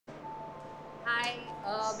Hi,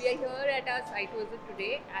 we are here at our site visit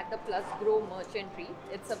today at the Plusgrow merchantry.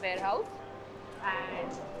 It's a warehouse, and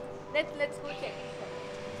let's go check it first.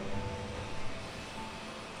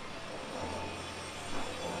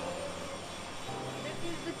 This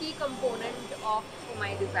is the key component of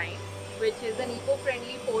my design, which is an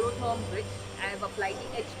eco-friendly porotherm brick. I have applied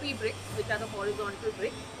the HP bricks, which are the horizontal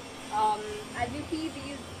bricks. As you see,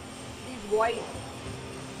 these voids,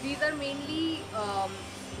 these are mainly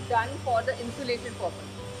done for the insulation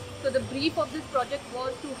purpose. So the brief of this project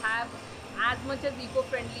was to have as much as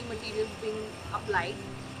eco-friendly materials being applied,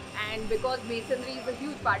 and because masonry is a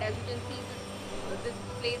huge part, as you can see, this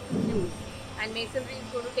place is huge, and masonry is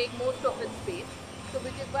going to take most of its space. So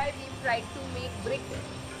which is why we've tried to make brick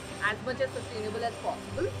as much as sustainable as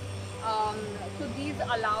possible. So these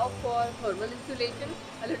allow for thermal insulation,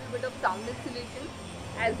 a little bit of sound insulation,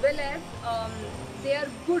 as well as they are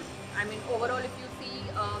good. I mean, overall, if you see,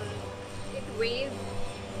 it weighs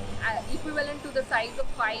equivalent to the size of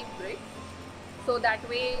 5 bricks. So that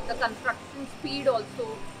way, the construction speed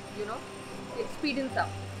also, it speedens up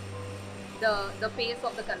the pace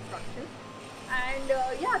of the construction. And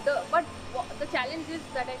but the challenges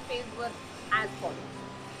that I faced were as follows.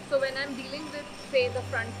 So when I'm dealing with, say, the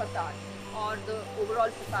front facade or the overall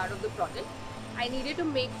facade of the project, I needed to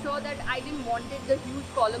make sure that I didn't wanted the huge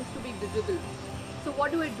columns to be visible. So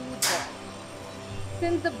what do I do there?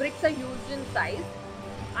 Since the bricks are huge in size,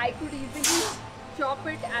 I could easily chop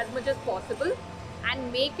it as much as possible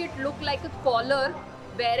and make it look like a collar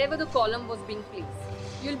wherever the column was being placed.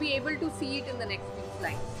 You'll be able to see it in the next few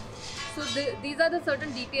slides. So these are the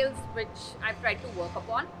certain details which I've tried to work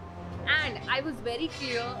upon, and I was very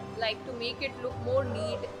clear, like, to make it look more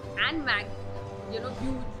neat and huge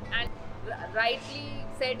and rightly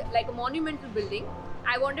said, like a monumental building.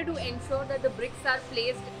 I wanted to ensure that the bricks are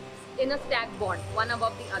placed in a stacked bond, one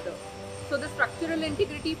above the other. So the structural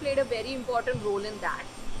integrity played a very important role in that,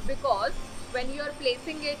 because when you are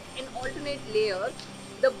placing it in alternate layers,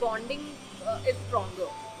 the bonding is stronger.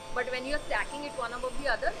 But when you are stacking it one above the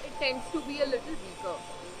other, it tends to be a little weaker.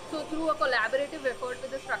 So through a collaborative effort with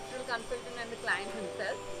the structural consultant and the client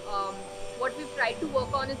himself, what we've tried to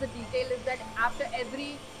work on is the detail is that after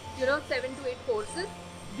every 7 to 8 courses,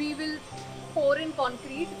 we will pour in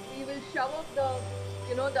concrete, we will shove up the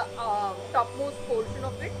topmost portion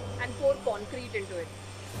of it and pour concrete into it.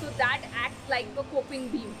 So that acts like a coping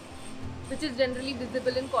beam, which is generally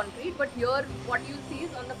visible in concrete, but here what you see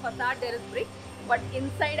is on the facade there is brick, but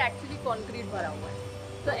inside actually concrete bhara hua hai.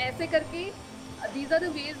 So aise karke, these are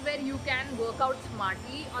the ways where you can work out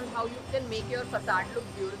smartly on how you can make your facade look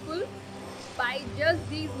beautiful by just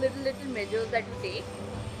these little measures that you take.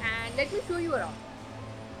 And let me show you around.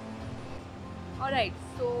 Alright,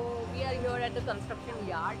 so we are here at the construction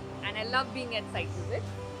yard, and I love being at site visit.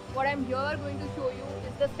 What I'm here going to show you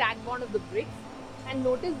is the stack bond of the bricks, and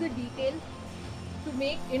notice the details.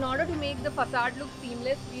 In order to make the facade look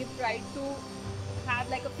seamless, we've tried to have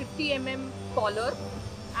like a 50 mm collar.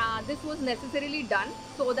 This was necessarily done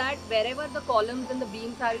so that wherever the columns and the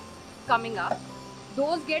beams are coming up,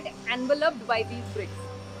 those get enveloped by these bricks.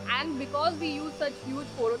 And because we use such huge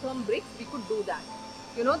porotherm bricks, we could do that.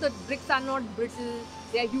 The bricks are not brittle,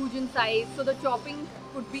 they are huge in size, so the chopping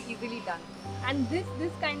could be easily done. And this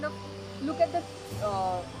kind of, look at the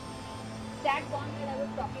stack bond that I was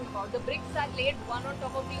talking about. The bricks are laid one on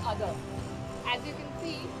top of the other. As you can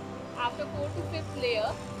see, after 4th to 5th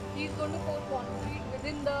layer, he is going to pour concrete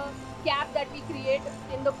within the gap that we create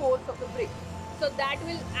in the course of the brick. So that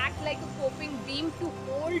will act like a coping beam to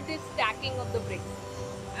hold this stacking of the bricks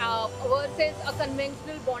versus a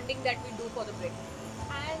conventional bonding that we do for the bricks.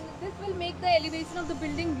 And this will make the elevation of the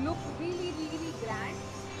building look really grand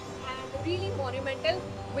and really monumental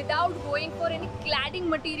without going for any cladding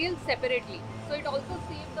material separately. So it also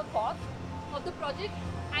saved the cost of the project,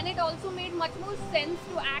 and it also made much more sense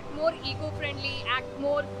to act more eco-friendly, act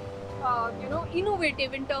more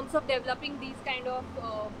innovative in terms of developing these kind of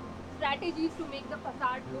strategies to make the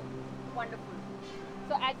facade look wonderful.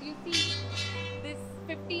 So as you see, this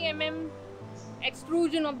 50 mm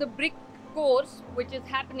extrusion of the brick course which is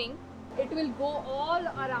happening, it will go all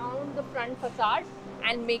around the front facade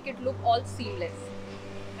and make it look all seamless.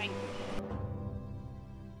 Thank you.